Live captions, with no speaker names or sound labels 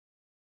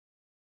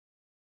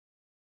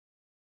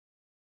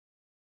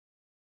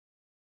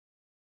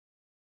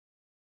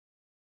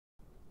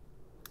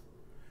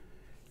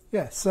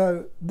Yeah,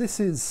 so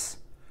this is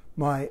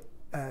my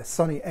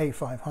Sony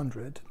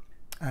A500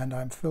 and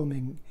I'm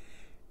filming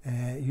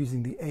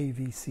using the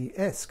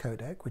XAVCS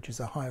codec, which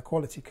is a higher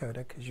quality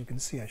codec. As you can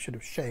see, I should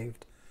have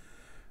shaved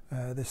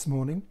this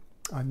morning.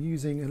 I'm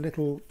using a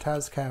little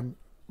Tascam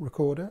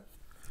recorder,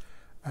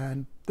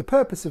 and the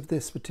purpose of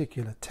this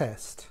particular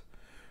test,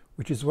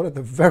 which is one of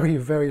the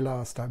very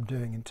last I'm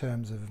doing in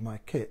terms of my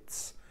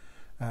kits,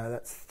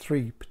 that's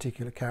 3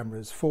 particular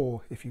cameras,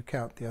 4 if you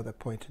count the other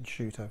point and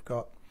shoot I've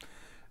got,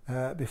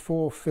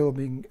 before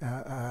filming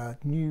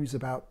news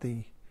about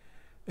the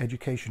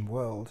education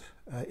world,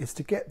 is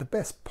to get the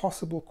best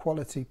possible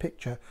quality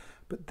picture.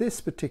 But this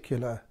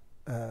particular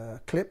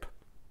clip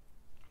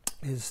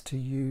is to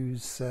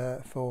use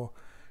for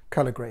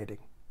color grading,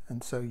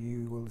 and so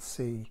you will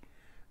see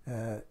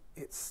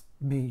it's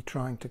me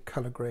trying to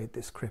color grade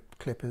this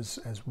clip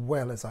as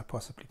well as I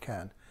possibly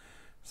can.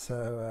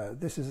 So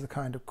this is the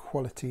kind of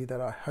quality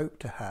that I hope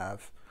to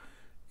have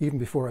even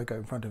before I go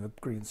in front of a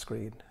green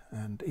screen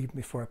and even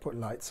before I put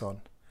lights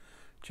on.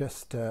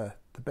 Just the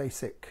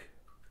basic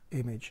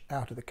image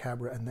out of the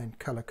camera and then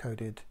color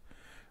coded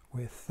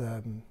with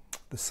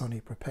the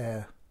Sony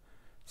Prepare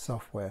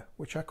software,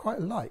 which I quite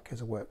like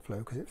as a workflow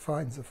because it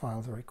finds the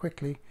files very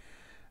quickly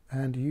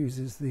and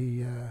uses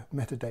the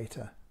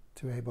metadata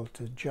to be able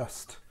to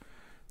adjust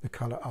the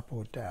color up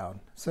or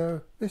down.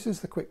 So this is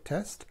the quick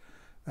test.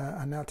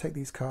 I now take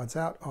these cards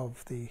out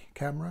of the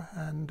camera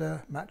and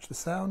match the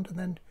sound, and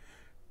then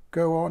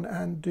go on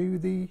and do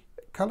the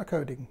color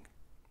coding.